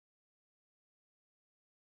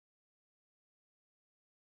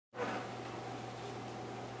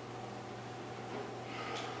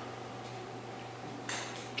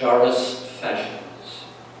Doris Fashions.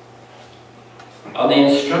 On the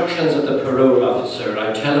instructions of the parole officer,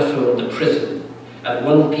 I telephoned the prison at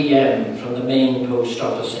 1 p.m. from the main post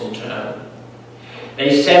office in town.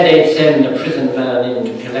 They said they'd send a prison van in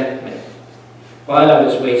to collect me. While I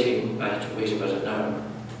was waiting, I had to wait about an hour,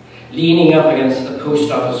 leaning up against the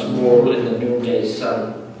post office wall in the noonday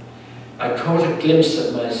sun, I caught a glimpse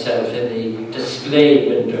of myself in the display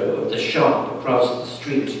window of the shop across the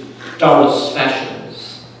street, Doris Fashions.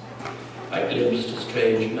 I glimpsed a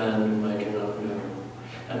strange man whom I do not know,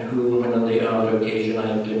 and whom, when on the odd occasion I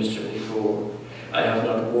have glimpsed him before, I have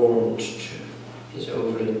not warmed to his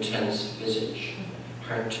over-intense visage,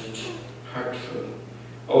 hearted, heartful,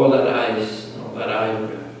 all that eyes, all that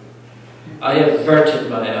eyebrow. I averted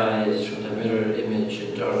my eyes from the mirror image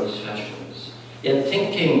in Doris Fashions, yet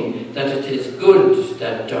thinking that it is good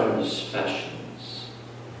that Doris fashions,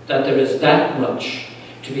 that there is that much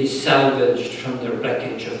to be salvaged from the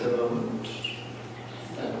wreckage of the moment,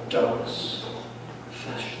 that Doris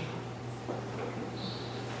fashions.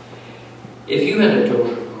 If you had a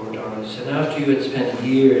daughter called Doris, and after you had spent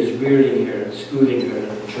years rearing her and schooling her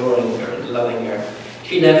and enjoying her and loving her,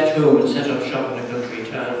 she left home and set up shop in a country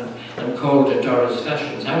town and called it Doris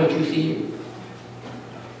Fashions, how would you feel?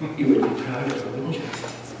 You would be proud of her, wouldn't you?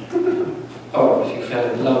 Or if you fell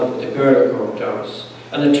in love with a girl called Doris,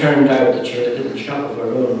 and it turned out that she had a little shop of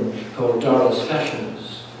her own called Doris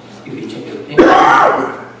Fashions, you'd be tickled pink.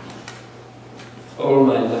 All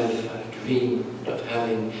my life I've dreamed of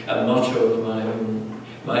having a motto of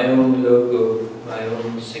my own logo, my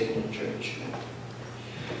own signature.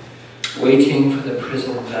 Waiting for the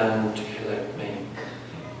prison van to collect me.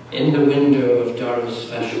 In the window of Doris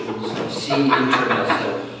Fashions, I see into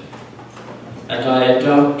myself, and I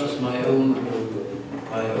adopt as my own logo,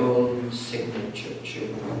 my own signature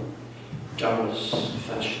tune, Doris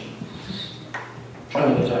Fashions.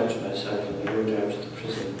 Trying it out to myself on the road out of the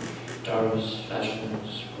prison. Doris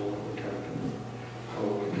Fashions, for Durcan,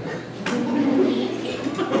 for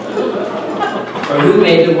For who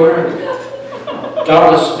made the word?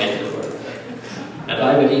 Doris made the word. And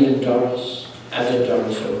I believe in Doris and in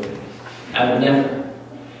Doris only. And never,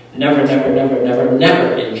 never, never, never, never,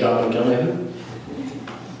 never in John O'Donoghue.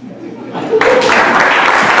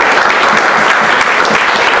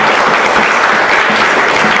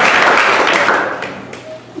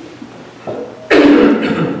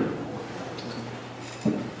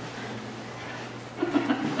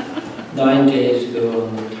 9 days ago,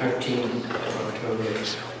 on the 13th of October,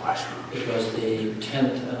 it was the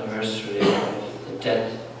 10th anniversary of the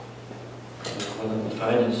death of one of the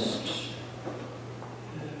finest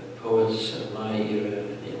poets of my era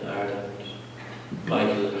in Ireland,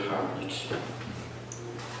 Michael Harnett.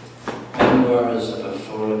 Memoirs of a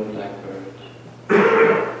Fallen Blackbird.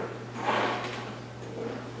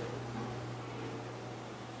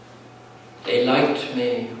 They liked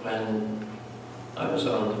me when I was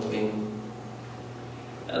on the wing,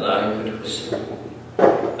 and I could whistle,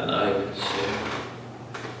 and I could sing.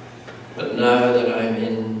 But now that I'm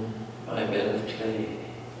in my bed of clay,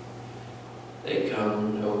 they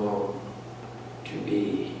come no more to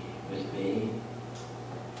be with me.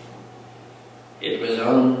 It was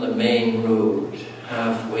on the main road,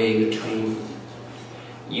 halfway between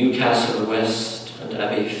Newcastle West and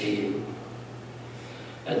Abbeyfield.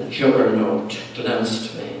 A juggernaut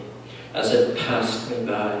glanced me as it passed me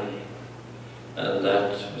by, and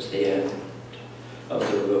that was the end of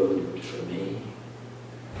the road for me.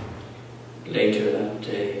 Later that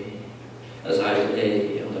day, as I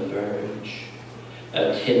lay on the verge,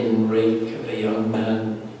 a thin rake of a young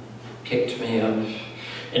man picked me up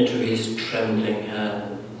into his trembling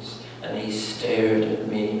hands, and he stared at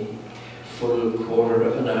me. Full quarter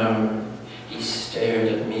of an hour, he stared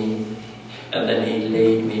at me, and then he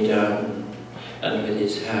laid me down, and with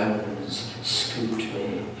his hands scooped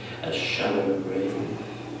me a shallow grave.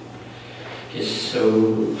 His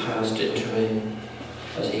soul passed into me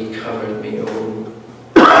as he covered me over.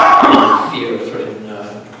 I fear for him now,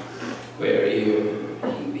 where'er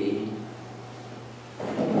he be.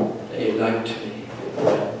 They liked me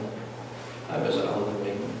when I was on the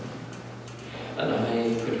wing, and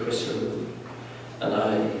I could whistle, and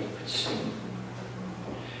I could sing.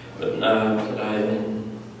 But now that I am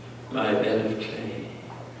in my bed of clay,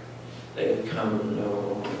 they come no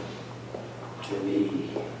more to be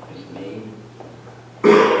with me.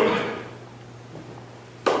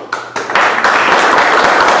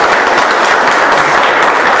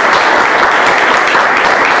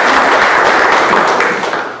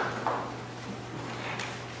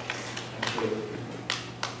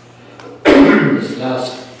 This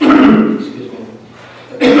last excuse me,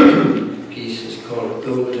 piece is called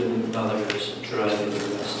Golden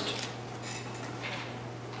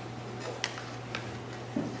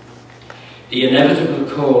The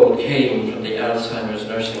inevitable call came from the Alzheimer's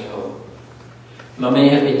nursing home. Mummy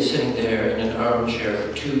had been sitting there in an armchair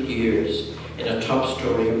for 2 years in a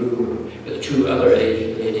top-story room with 2 other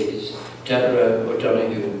aged ladies, Deborah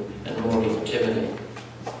O'Donoghue and Maureen Timoney.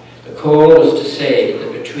 The call was to say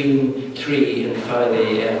that between 3 and 5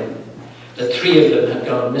 a.m., the 3 of them had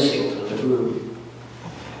gone missing from the room.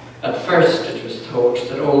 At first it was thought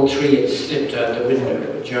that all 3 had slipped out the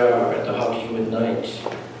window ajar in the hot, humid night.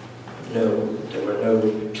 No, there were no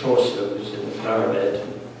torsos in the flower bed.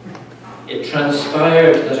 It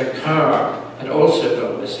transpired that a car had also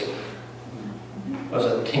gone missing. Was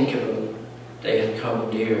it thinkable they had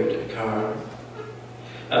commandeered a car?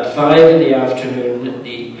 At 5 in the afternoon,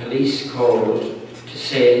 the police called to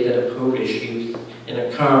say that a Polish youth in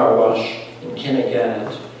a car wash in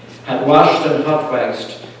Kinnegad had washed and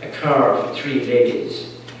hot-waxed a car for 3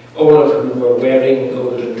 ladies, all of whom were wearing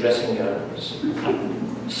golden dressing gowns.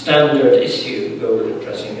 Standard issue golden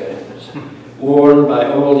dressing gowns, worn by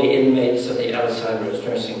all the inmates of the Alzheimer's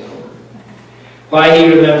nursing home. Why he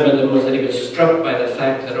remembered them was that he was struck by the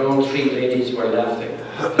fact that all 3 ladies were laughing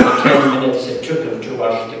for the 10 minutes it took him to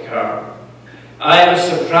wash the car. I was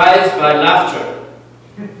surprised by laughter.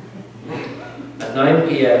 At 9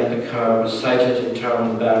 p.m. the car was sighted in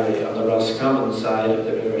Tarmanbarry on the Roscommon side of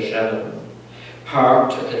the River Shannon,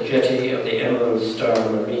 parked at the jetty of the Emerald Star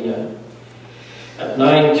Marina. At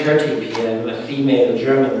 9:30 p.m. a female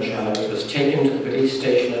German child was taken to the police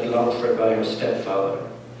station at Longford by her stepfather.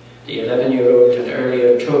 The 11-year-old had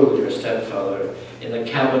earlier told her stepfather in the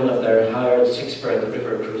cabin of their hired 6-berth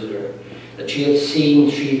river cruiser that she had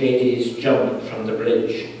seen 3 ladies jump from the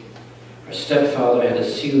bridge. Her stepfather had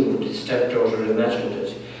assumed his stepdaughter imagined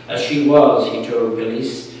it. As she was, he told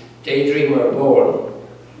police, daydreamer born.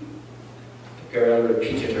 The girl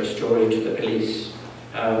repeated her story to the police,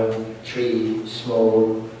 how 3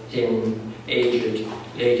 small, thin, aged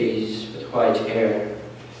ladies with white hair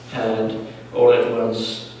had, all at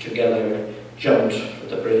once, together, jumped from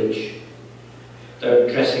the bridge, their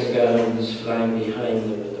dressing gowns flying behind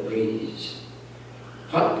them in the breeze.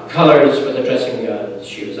 What colours were the dressing gowns,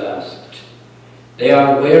 she was asked. They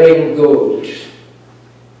are wearing gold.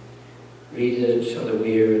 Read it on the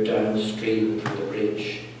weir downstream from the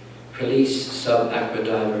bridge. Police sub-aqua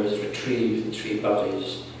divers retrieved the 3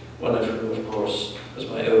 bodies, one of whom, of course, was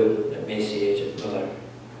my own emaciated mother,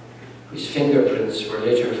 whose fingerprints were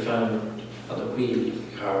later found on the wheel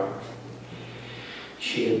of the car.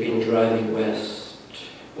 She had been driving west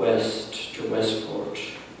to Westport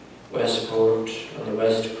on the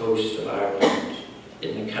west coast of Ireland,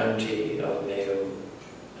 in the county of Mayo,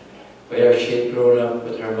 where she had grown up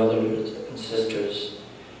with her mother and sisters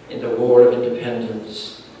in the War of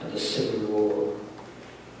Independence and the Civil War,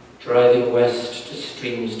 driving west to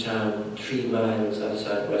Streamstown, 3 miles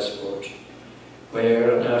outside Westport,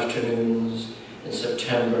 where on afternoons in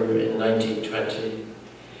September in 1920,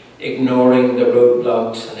 ignoring the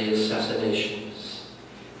roadblocks and the assassinations,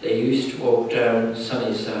 they used to walk down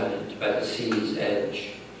Sunnyside by the sea's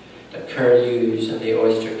edge, the curlews and the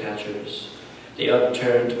oyster catchers, the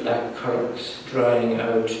upturned black currachs drying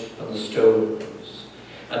out on the stones,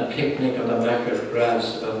 and picnic on the mackerel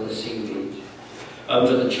grass above the seaweed,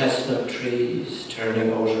 under the chestnut trees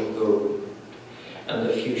turning autumn gold, and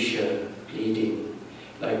the fuchsia bleeding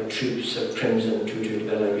like troops of crimson-tutored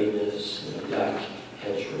ballerinas in the black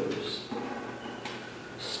hedgerows.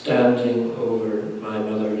 Standing over my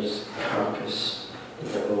mother's carcass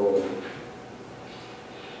in the morgue,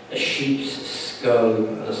 a sheep's skull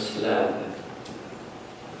on a slab,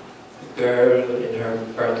 a girl in her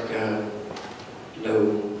birth gown,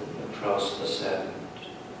 lone across the sand.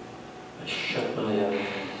 I shut my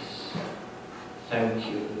eyes. Thank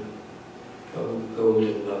you, oh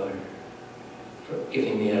golden mother, for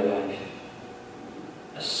giving me a life,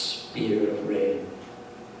 a spear of rain.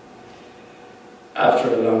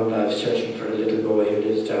 After a long life searching for a little boy who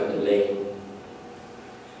lives down the lane,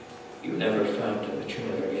 you never found him, but you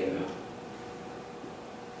never gave up.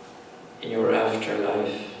 In your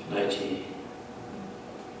afterlife, Nighty,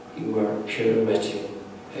 you are pirouetting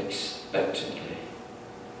expectantly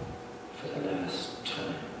for the last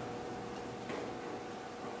time.